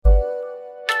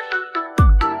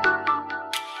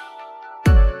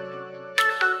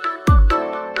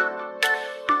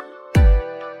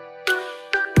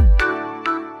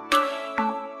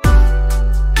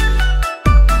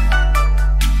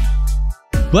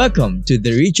Welcome to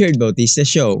the Richard Bautista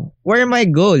Show, where my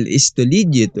goal is to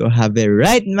lead you to have a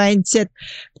right mindset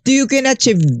so you can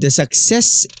achieve the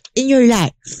success in your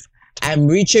life. I'm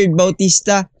Richard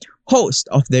Bautista, host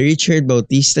of the Richard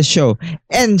Bautista Show.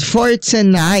 And for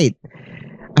tonight,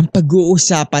 ang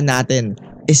pag-uusapan natin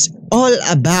is all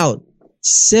about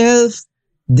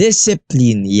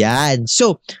self-discipline. Yan.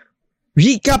 So,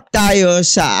 recap tayo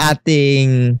sa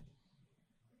ating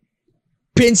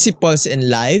principles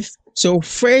in life. So,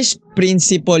 first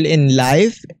principle in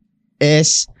life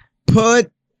is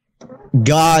put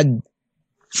God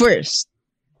first.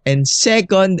 And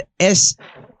second is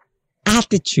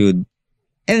attitude.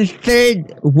 And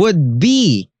third would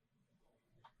be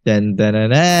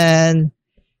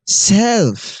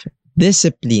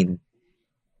self-discipline.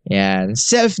 Yan.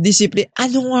 Self-discipline.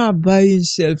 Ano nga ba yung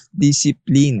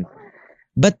self-discipline?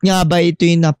 Ba't nga ba ito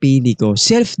yung napili ko?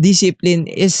 Self-discipline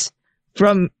is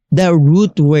from the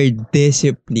root word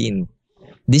discipline.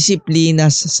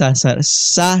 Disiplina sa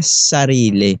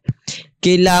sarili.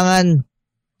 Kailangan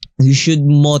you should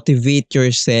motivate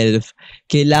yourself.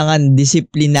 Kailangan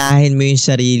disiplinahin mo yung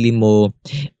sarili mo.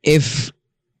 If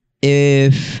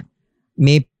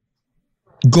may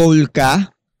goal ka,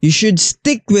 you should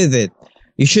stick with it.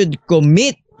 You should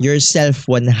commit yourself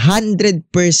 100%.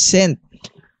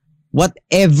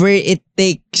 Whatever it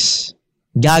takes,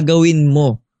 gagawin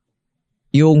mo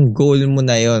yung goal mo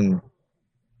na yon.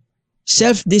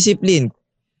 Self-discipline.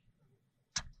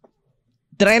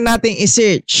 Try nating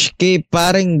i-search kay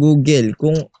parang Google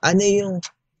kung ano yung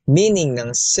meaning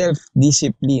ng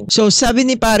self-discipline. So, sabi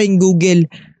ni parang Google,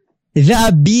 the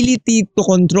ability to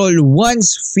control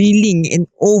one's feeling and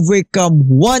overcome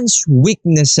one's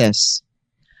weaknesses.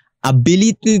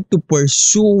 Ability to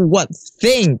pursue what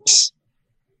thinks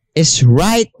is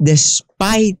right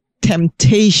despite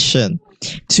temptation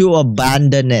to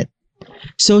abandon it.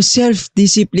 So,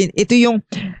 self-discipline, ito yung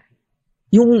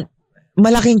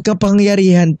malaking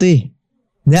kapangyarihan to eh.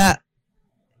 Na,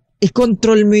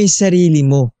 i-control mo yung sarili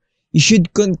mo. You should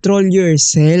control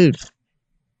yourself.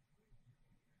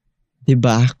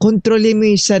 Diba? Kontrolin mo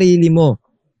yung sarili mo.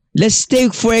 Let's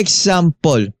take for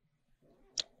example,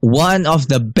 one of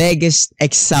the biggest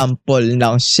example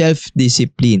ng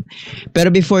self-discipline. Pero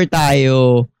before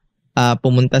tayo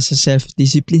pumunta sa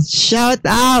self-discipline, shout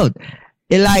out!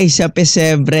 Eliza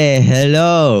Pesebre,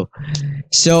 hello!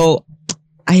 So,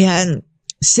 ayan,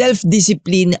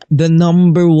 self-discipline, the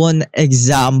number one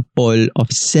example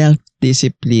of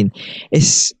self-discipline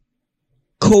is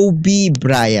Kobe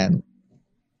Bryant.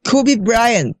 Kobe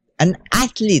Bryant, an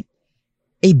athlete,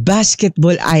 a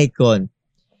basketball icon.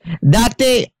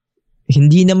 Dati,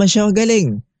 hindi naman siya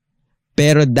magaling.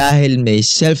 Pero dahil may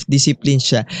self-discipline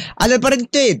siya, ano pa rin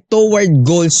ito eh, toward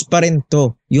goals pa rin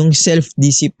to, yung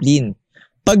self-discipline.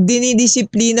 Pag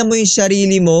dinidisiplina mo yung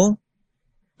sarili mo,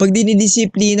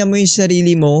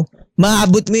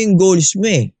 maabot mo yung goals mo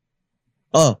eh.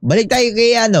 Oh, balik tayo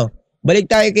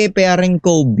kay parang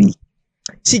Kobe.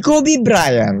 Si Kobe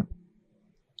Bryant,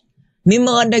 may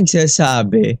mga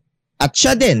nagsasabi, at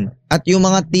siya din, at yung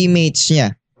mga teammates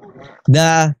niya,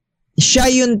 na siya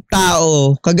yung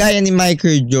tao, kagaya ni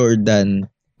Michael Jordan,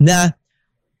 na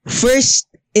first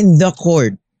in the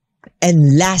court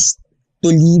and last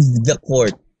to leave the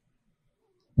court.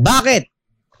 Bakit?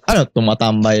 Ano,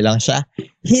 tumatambay lang siya?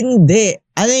 Hindi.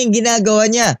 Ano yung ginagawa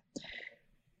niya?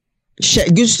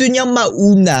 Gusto niyang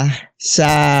mauna sa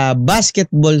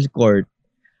basketball court.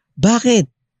 Bakit?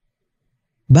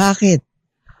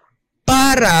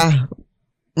 Para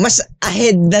mas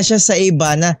ahead na siya sa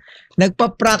iba na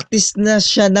nagpa-practice na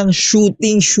siya ng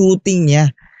shooting niya.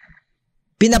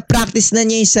 Pinapractice na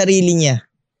niya yung sarili niya.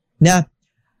 Na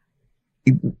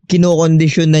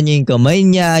kinokondisyon na niya yung kamay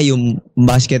niya, yung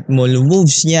basketball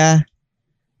moves niya.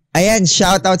 Ayan,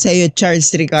 shout out sa iyo, Charles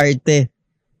Ricarte.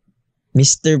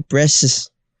 Mr.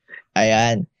 Precious.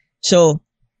 Ayan. So,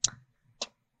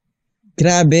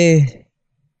 grabe.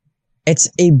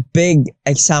 It's a big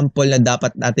example na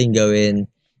dapat natin gawin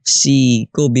si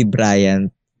Kobe Bryant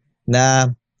na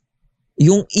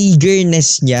yung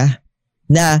eagerness niya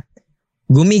na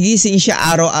gumigising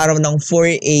siya araw-araw ng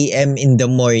 4 a.m. in the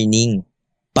morning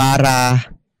para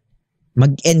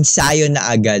mag-ensayo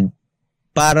na agad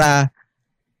para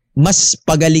mas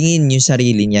pagalingin yung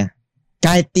sarili niya.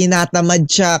 Kahit tinatamad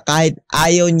siya, kahit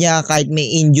ayaw niya, kahit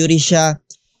may injury siya,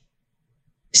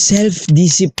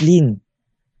 self-discipline.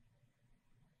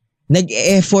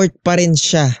 Nag-e-effort pa rin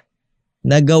siya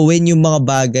na gawin yung mga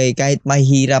bagay kahit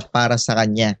mahirap para sa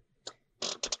kanya.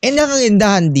 And ang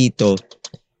kagandahan dito,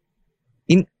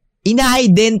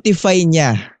 ina-identify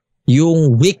niya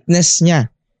yung weakness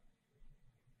niya.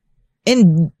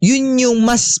 And yun yung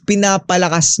mas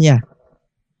pinapalakas niya.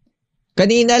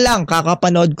 Kanina lang,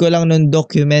 kakapanood ko lang nung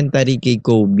documentary kay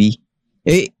Kobe.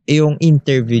 Yung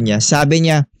interview niya. Sabi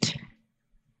niya,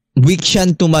 weak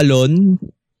siyang tumalon.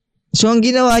 So, ang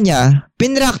ginawa niya,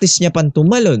 pinractice niya pang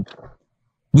tumalon.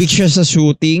 Weak siya sa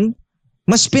shooting.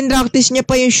 Mas pinractice niya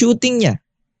pa yung shooting niya.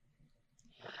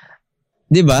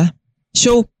 'Di ba?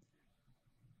 So,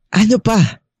 ano pa?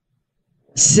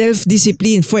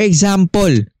 Self-discipline. For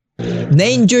example,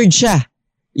 na-injured siya.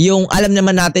 Yung alam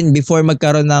naman natin before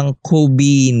magkaroon ng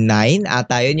Kobe 9,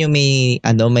 ata yun yung may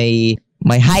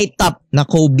high top na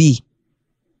Kobe.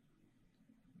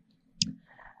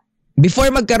 Before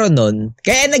magkaroon nun,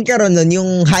 kaya nagkaroon nun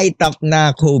yung high top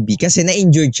na Kobe kasi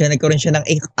na-injured siya, nagkaroon siya ng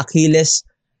Achilles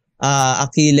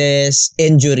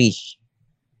injury.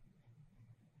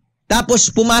 Tapos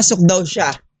pumasok daw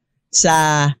siya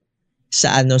sa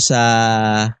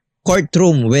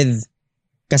courtroom with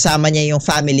kasama niya yung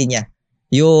family niya.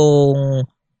 Yung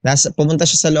pumunta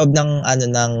siya sa loob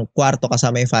ng kwarto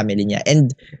kasama yung family niya.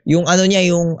 And yung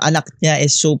yung anak niya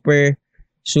is super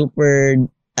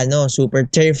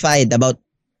terrified about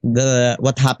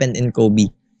what happened in Kobe.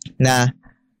 Na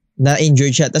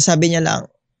injured siya. Tapos sabi niya lang,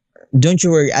 "Don't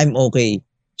you worry, I'm okay."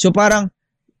 So parang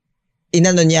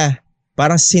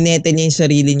parang sinete niya yung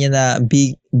sarili niya na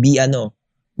be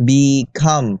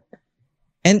calm.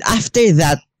 And after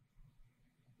that,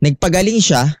 nagpagaling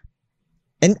siya.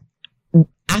 And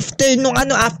after nung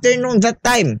that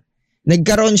time,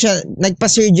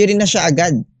 nagpa-surgery na siya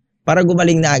agad para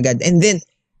gumaling na agad. And then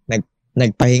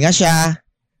nagpahinga siya.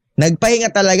 Nagpahinga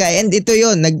talaga. And ito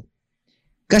yun,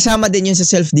 kasama din yun sa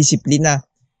self-discipline na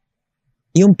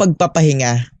yung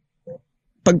pagpapahinga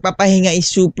is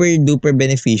super duper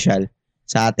beneficial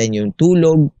sa atin, yung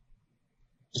tulog.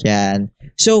 Yan.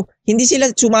 So, hindi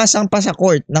sila sumasampa sa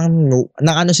court ng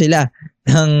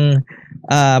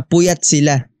puyat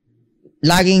sila.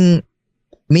 Laging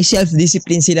may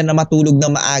self-discipline sila na matulog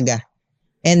ng maaga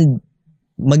and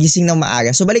magising ng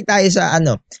maaga. So, balik tayo sa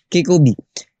kay Kobe.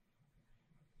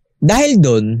 Dahil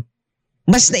doon,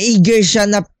 mas na-eager siya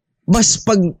na mas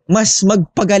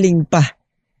magpagaling pa.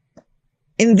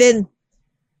 And then,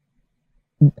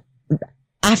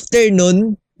 after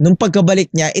nun, nung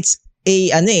pagkabalik niya, it's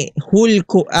a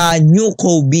new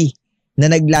Kobe na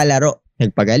naglalaro.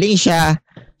 Nagpagaling siya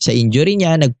sa injury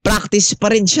niya, nagpractice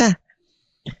pa rin siya.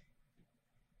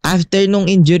 After nung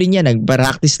injury niya,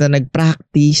 nagpractice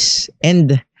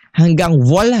and hanggang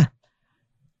voila.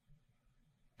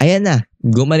 Ayan na,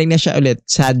 gumaling na siya ulit.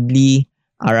 Sadly,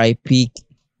 RIP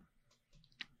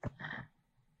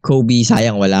Kobe,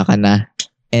 sayang wala ka na.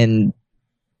 And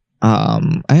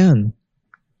ayun.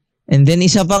 And then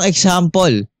isa pang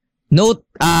example. Note,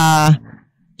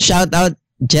 shout out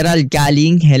Gerald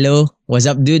Kaling. Hello. What's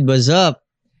up, dude? What's up?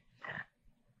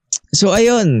 So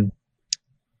ayun.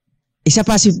 Isa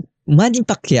pa si Manny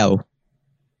Pacquiao.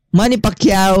 Manny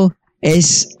Pacquiao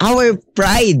is our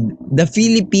pride, the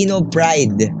Filipino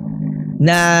pride,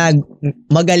 na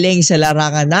magaling sa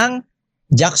larangan ng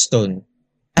jackstone.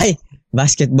 Ay,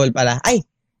 basketball pala. Ay,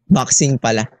 boxing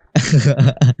pala.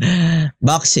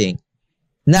 Boxing.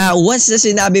 Na once na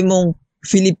sinabi mong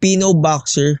Filipino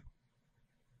boxer,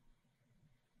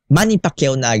 Manny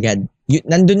Pacquiao na agad.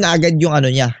 Nandun na agad yung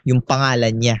niya, yung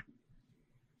pangalan niya.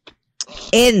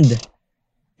 And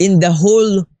in the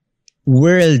whole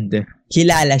world,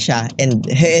 kilala siya and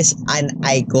he is an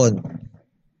icon.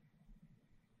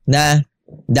 Na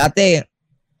dati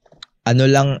ano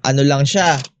lang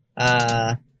siya,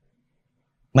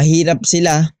 mahirap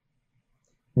sila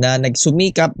na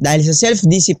nagsumikap dahil sa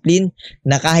self-discipline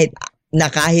na kahit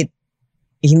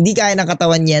hindi kaya ng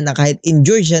katawan niya, na kahit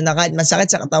injured siya, na kahit masakit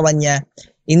sa katawan niya,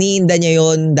 iniinda niya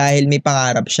yon dahil may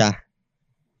pangarap siya.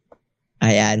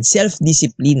 Ayan,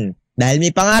 self-discipline. Dahil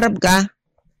may pangarap ka,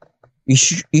 you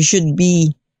should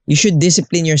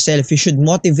discipline yourself. You should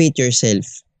motivate yourself.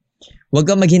 Huwag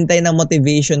kang maghintay ng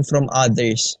motivation from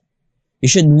others. You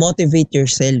should motivate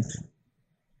yourself.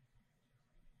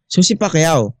 So si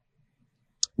Pacquiao,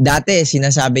 dati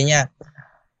sinasabi niya,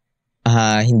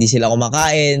 hindi sila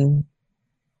kumakain.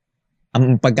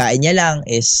 Ang pagkain niya lang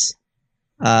is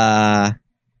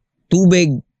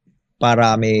tubig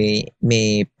para may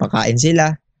pagkain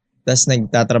sila. Tapos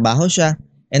nagtatrabaho siya.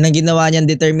 And ang ginawa niyang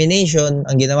determination,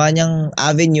 ang ginawa niyang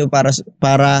avenue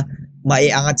para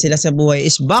maiangat sila sa buhay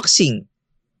is boxing.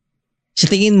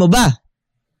 Sa tingin mo ba,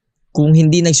 kung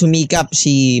hindi nagsumikap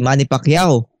si Manny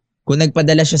Pacquiao, kung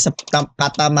nagpadala siya sa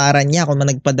katamaran niya, kung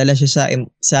nagpadala siya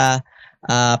sa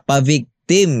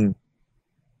pa-victim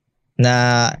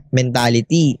na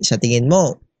mentality, sa tingin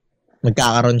mo,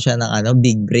 magkakaroon siya ng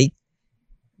big break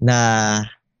na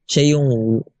Siya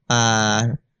yung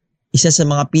isa sa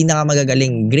mga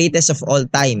pinakamagagaling, greatest of all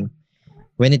time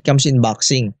when it comes in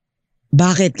boxing.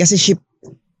 Bakit? Kasi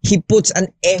he puts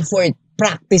an effort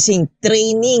practicing,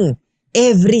 training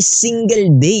every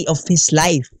single day of his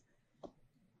life.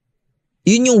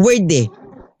 Yun yung word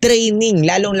training,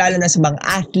 lalong-lalo na sa mga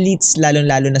athletes,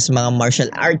 lalong-lalo na sa mga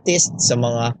martial artists, sa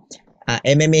mga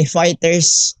MMA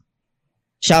fighters.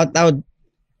 Shout out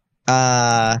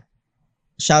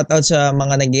sa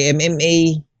mga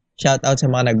nag-MMA, shout out sa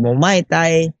mga nagmo-Muay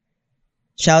Thai,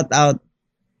 shout out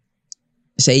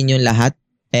sa inyong lahat,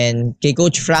 and kay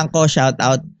Coach Franco, shout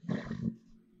out.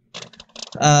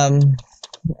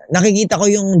 Nakikita ko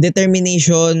yung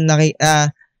determination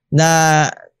na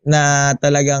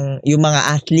talagang yung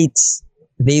mga athletes,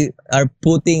 they are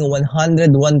putting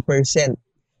 101%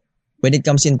 when it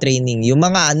comes in training. Yung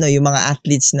mga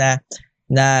athletes na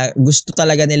gusto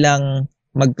talaga nilang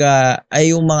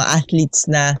yung mga athletes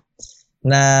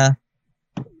na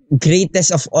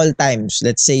greatest of all times.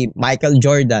 Let's say Michael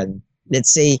Jordan,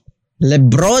 let's say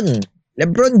LeBron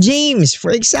James,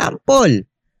 for example.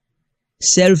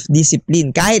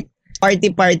 Self-discipline. Kahit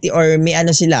party or may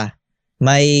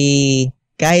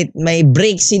kahit may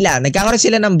break sila. Nagkakaroon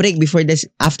sila ng break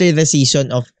after the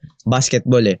season of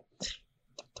basketball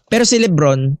Pero si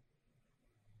LeBron,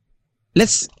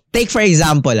 let's take for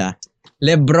example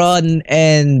LeBron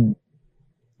and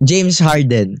James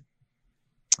Harden.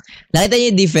 Nakita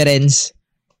niyo yung difference?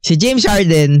 Si James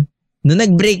Harden, nung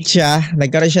nagkaroon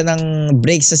siya ng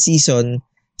break sa season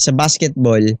sa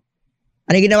basketball,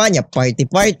 ano ginawa niya? Party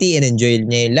and enjoy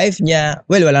niya yung life niya.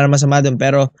 Well, wala naman masama doon,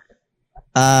 pero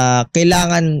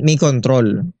kailangan may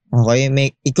control. Okay?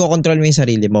 Iko-control mo yung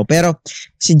sarili mo. Pero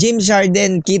si James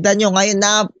Harden, kita nyo ngayon,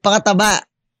 napakataba.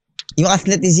 Yung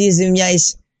athleticism niya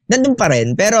is nandun pa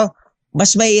rin. Pero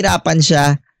mas mahirapan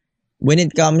siya when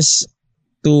it comes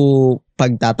to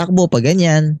pagtatakbo,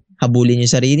 ganyan, habulin yung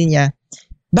sarili niya.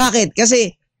 Bakit? Kasi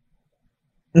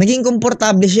naging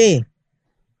komportable siya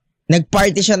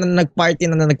Nagparty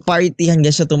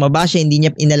hanggang sa tumaba siya. Hindi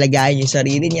niya inalagayan yung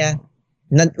sarili niya.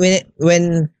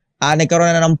 When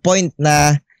nagkaroon na ng point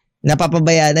na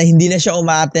napapabayaan na hindi na siya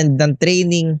uma-attend ng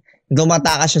training,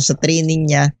 gumataka siya sa training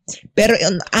niya. Pero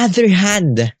on the other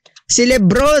hand, si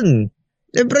LeBron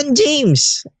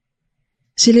James,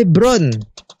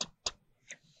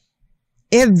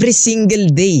 every single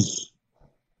day,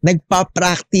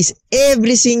 nagpa-practice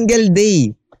every single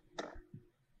day.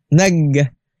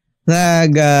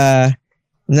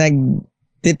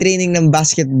 Nag-training ng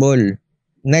basketball.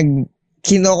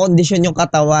 Kinokondisyon yung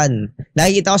katawan.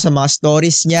 Nakikita ko sa mga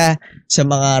stories niya, sa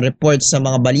mga reports, sa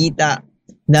mga balita,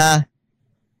 na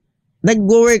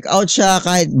nag-workout siya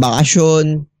kahit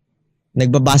bakasyon,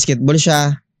 nagba-basketball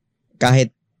siya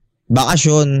kahit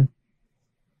bakasyon.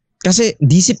 Kasi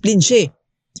discipline siya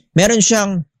Meron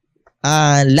siyang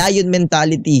lion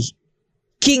mentality,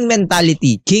 king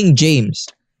mentality, King James.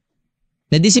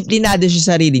 Nadisiplinado siya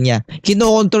sa sarili niya.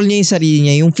 Kinokontrol niya yung sarili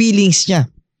niya, yung feelings niya.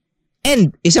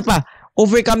 And, isa pa,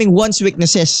 overcoming one's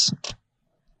weaknesses.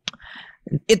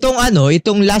 Itong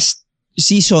last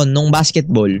season ng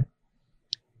basketball,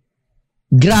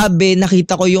 grabe,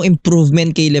 nakita ko yung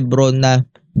improvement kay LeBron na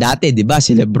dati, di ba,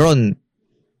 si LeBron,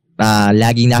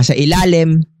 laging nasa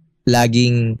ilalim,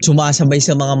 laging sumasabay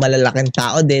sa mga malalaking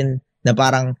tao din, na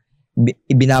parang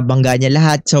ibinabangga niya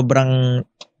lahat, sobrang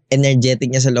energetic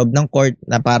niya sa loob ng court,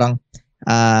 na parang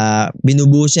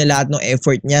binubuhos niya lahat ng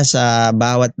effort niya sa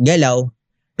bawat galaw.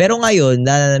 Pero ngayon,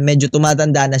 na medyo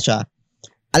tumatanda na siya,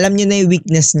 alam niya na yung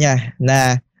weakness niya,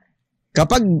 na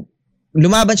kapag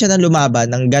lumaban siya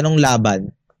ng ganong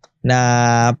laban,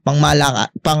 na pang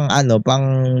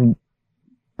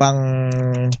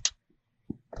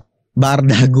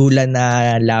bardagulan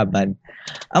na laban,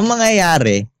 ang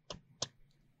mangyayari,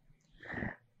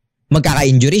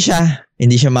 magkaka-injury siya,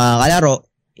 hindi siya makakalaro,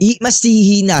 mas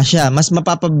hihina siya, mas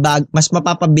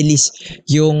mapapabilis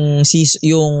yung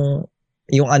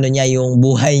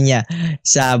buhay niya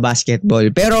sa basketball.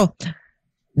 Pero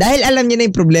dahil alam niya na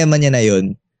yung problema niya na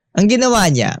yun, ang ginawa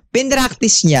niya,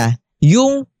 pinractice niya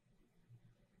yung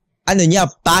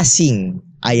passing.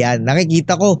 Ayan,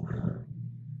 nakikita ko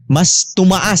mas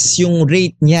tumaas yung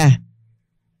rate niya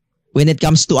when it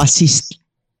comes to assist.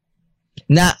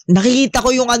 Na nakikita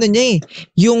ko yung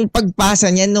yung pagpasa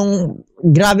niya nung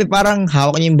grabe, parang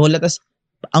hawak niya yung bola, tas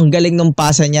ang galing nung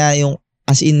pasa niya, yung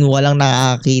as in walang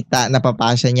nakakita na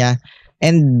papasa niya.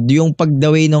 And yung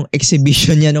pagdaway nung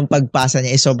exhibition niya nung pagpasa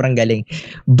niya ay sobrang galing.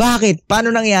 Bakit?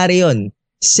 Paano nangyari yon?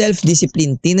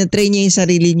 Self-discipline. Tinatrain niya yung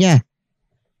sarili niya.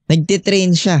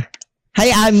 Nagtitrain siya.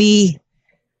 Hi, Ami!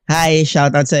 Hi,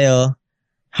 shoutout sa'yo.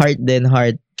 Heart din,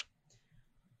 heart.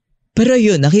 Pero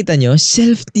yun, nakita nyo,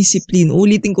 self-discipline.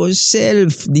 Ulitin ko,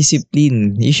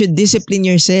 self-discipline. You should discipline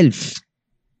yourself.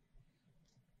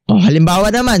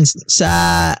 Halimbawa naman, sa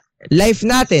life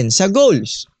natin, sa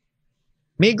goals.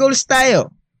 May goals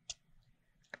tayo.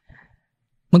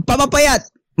 Magpapapayat,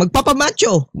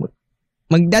 magpapamacho,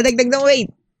 magdadagdag ng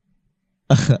weight.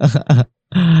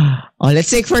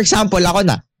 Let's take for example, ako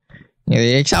na.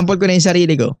 Example ko na yung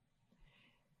sarili ko.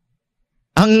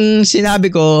 Ang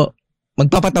sinabi ko,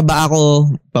 magpapataba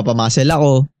ako, papamuscle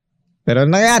ako. Pero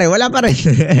nangyari, wala pa rin.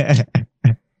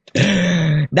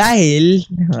 Dahil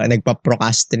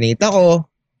nagpa-procrastinate ako,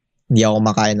 hindi ako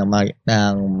makain ng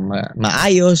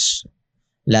maayos,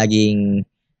 laging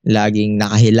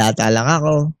nakahilata lang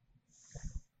ako.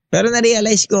 Pero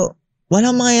na-realize ko,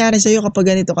 walang mangyayari sa'yo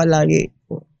kapag ganito ka lagi.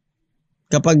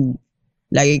 Kapag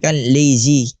lagi kang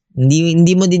lazy,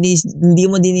 hindi mo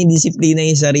dinidisiplina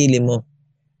yung sarili mo.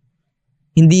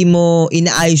 Hindi mo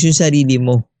inaayos yung sarili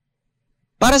mo.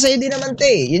 Para sa'yo din naman to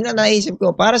eh. Yun na naisip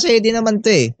ko. Para sa'yo din naman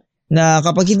to eh. Na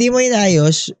kapag hindi mo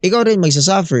inaayos, ikaw rin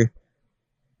magsasuffer.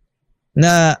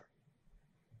 Na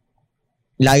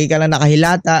lagi ka lang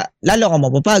nakahilata, lalo ka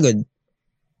mapapagod.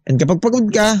 And kapag pagod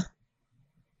ka,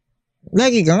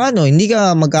 lagi kang hindi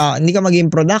ka maging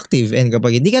productive. And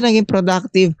kapag hindi ka naging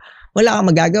productive, wala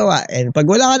kang magagawa. And pag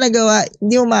wala kang nagawa,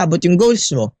 hindi mo maabot yung goals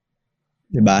mo.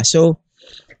 Diba? So,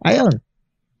 ayun.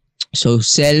 So,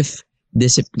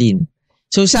 self-discipline.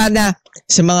 So, sana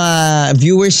sa mga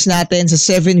viewers natin, sa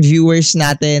 7 viewers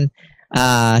natin,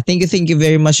 thank you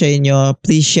very much sa inyo.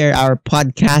 Please share our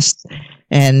podcast.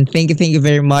 And thank you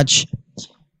very much.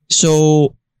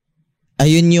 So,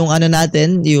 ayun yung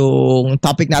natin, yung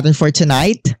topic natin for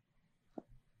tonight.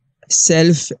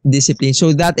 Self-discipline.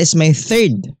 So, that is my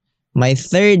third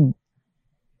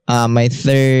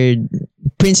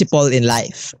principle in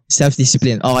life.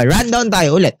 Self-discipline. Okay, rundown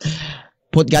tayo ulit.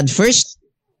 Put God first,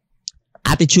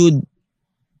 attitude,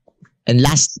 and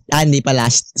last,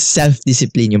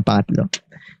 self-discipline yung pangatlo.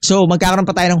 So, magkakaroon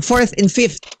pa tayo ng 4th and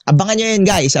 5th. Abangan nyo yun,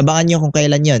 guys. Abangan nyo kung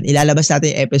kailan yun. Ilalabas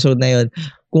natin yung episode na yun.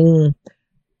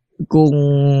 Kung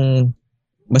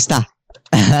basta.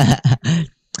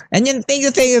 And yun, thank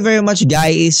you very much,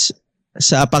 guys,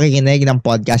 sa pakikinig ng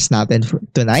podcast natin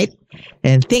tonight.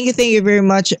 And thank you very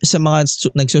much sa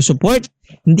mga nagsusupport.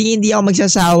 Hindi ako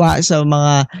magsasawa sa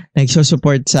mga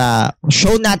nagsusupport sa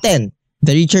show natin,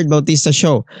 The Richard Bautista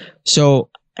Show. So,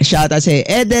 shoutout sa iyo,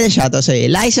 Edel, shoutout sa iyo,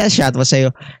 Eliza, shoutout sa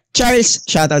iyo, Charles,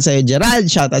 shoutout sa iyo, Gerald,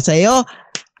 shoutout sa iyo,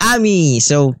 Ami.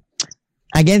 So,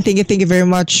 again, thank you very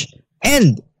much.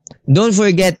 And, don't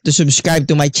forget to subscribe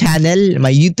to my channel,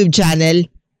 my YouTube channel,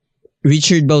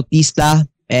 Richard Bautista.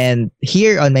 And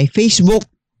here on my Facebook,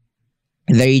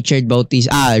 Richard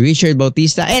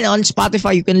Bautista. And on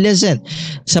Spotify, you can listen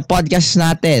sa podcast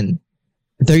natin,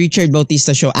 The Richard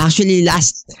Bautista Show. Actually,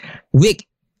 last week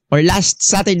or last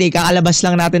Saturday, kakalabas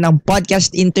lang natin ang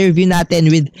podcast interview natin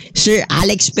with Sir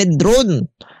Alex Pedron,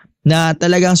 na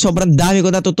talagang sobrang dami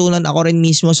ko natutunan. Ako rin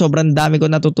mismo, sobrang dami ko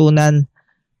natutunan.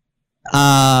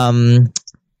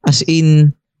 As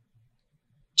in,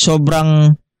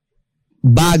 sobrang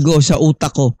bago sa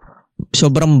utak ko.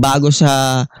 Sobrang bago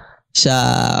sa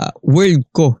world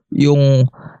ko yung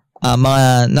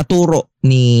mga naturo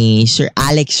ni Sir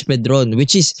Alex Pedron,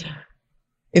 which is,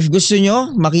 if gusto nyo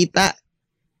makita,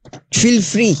 feel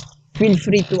free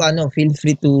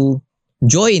to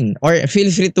join or feel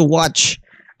free to watch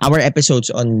our episodes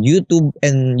on YouTube,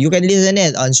 and you can listen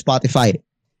it on Spotify.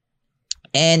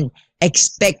 And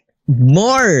expect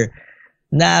more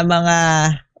na mga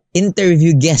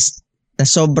interview guests na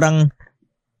sobrang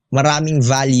maraming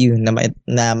value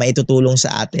na maitutulong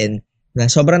sa atin. Na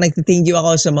sobrang nagte-thank you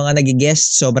ako sa mga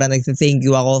nag-guest, sobrang nagte-thank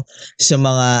you ako sa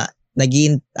mga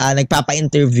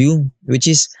nagpapa-interview, which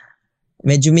is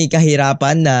medyo may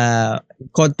kahirapan na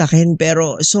kontakin,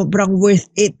 pero sobrang worth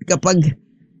it kapag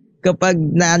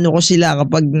naano ko sila,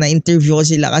 kapag na-interview ko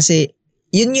sila, kasi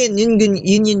yun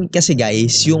kasi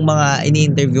guys, yung mga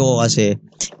ini-interview ko kasi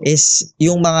is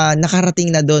yung mga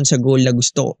nakarating na doon sa goal na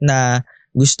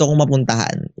gusto kong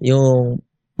mapuntahan. Yung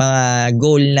mga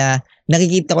goal na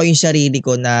nakikita ko yung sarili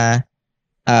ko na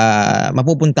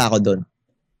mapupunta ako doon.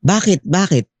 Bakit?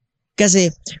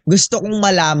 Kasi gusto kong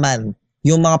malaman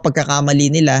yung mga pagkakamali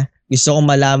nila, gusto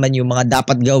kong malaman yung mga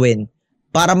dapat gawin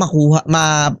para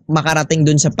makarating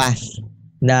doon sa path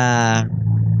na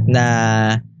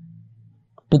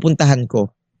pupuntahan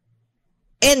ko.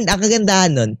 And ang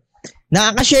kagandahan nun,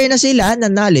 nakaka-share na sila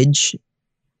ng knowledge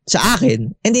sa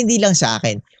akin, and hindi lang sa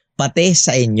akin, pati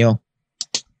sa inyo.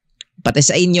 Pati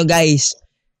sa inyo, guys.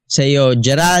 Sa iyo,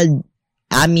 Gerald,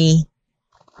 Ami,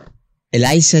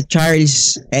 Eliza,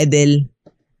 Charles, Edel,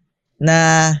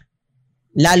 na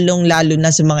lalong-lalo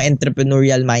na sa mga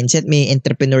entrepreneurial mindset, may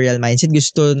entrepreneurial mindset,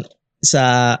 gusto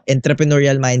sa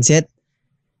entrepreneurial mindset,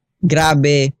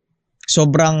 grabe,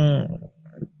 sobrang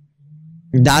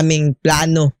daming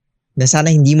plano na sana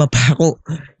hindi mapako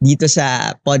dito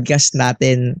sa podcast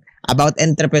natin about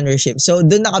entrepreneurship. So,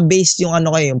 doon naka-base yung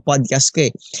yung podcast ko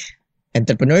eh.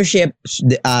 Entrepreneurship,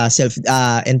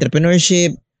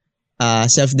 entrepreneurship,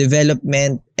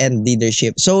 self-development, and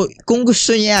leadership. So, kung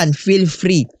gusto niyan, feel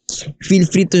free. Feel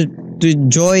free to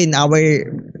join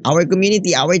our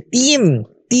community, our team,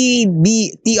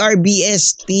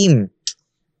 TRBS team.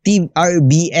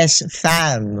 TRBS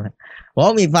fam.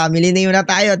 Wow, may family name na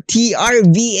tayo.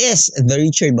 TRBS, The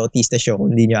Richard Bautista Show,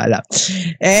 kung hindi nyo alam.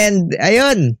 And,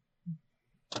 ayun.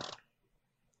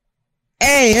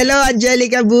 Hey, hello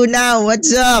Angelica Bunaw. What's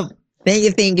up?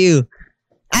 Thank you.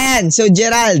 Ayan, so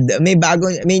Gerald, may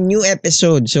new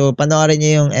episode. So, panoorin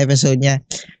niyo yung episode niya.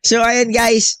 So, ayan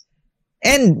guys.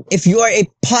 And if you are a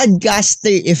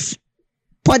podcaster, if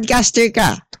podcaster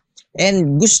ka,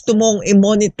 and gusto mong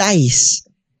i-monetize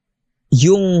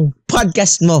yung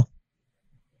podcast mo,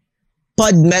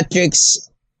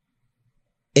 Podmetrics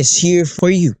is here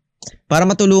for you. Para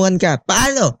matulungan ka.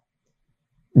 Paano?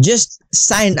 Just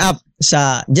sign up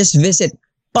just visit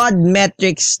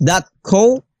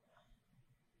podmetrics.co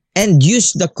and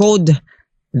use the code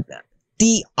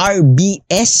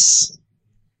TRBS.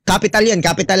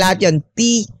 Capital lahat yun.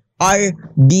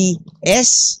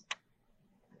 TRBS.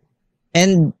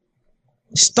 And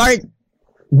start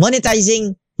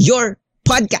monetizing your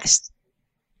podcast.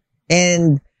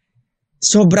 And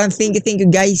sobrang thank you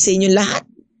guys sa inyo lahat.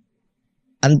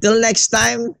 Until next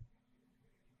time,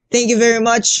 thank you very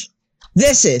much.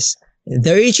 This is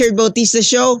The Richard Bautista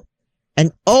Show.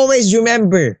 And always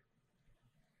remember,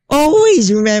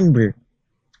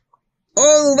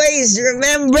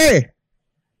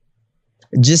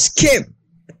 just keep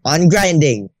on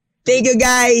grinding. Thank you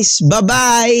guys.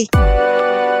 Bye-bye.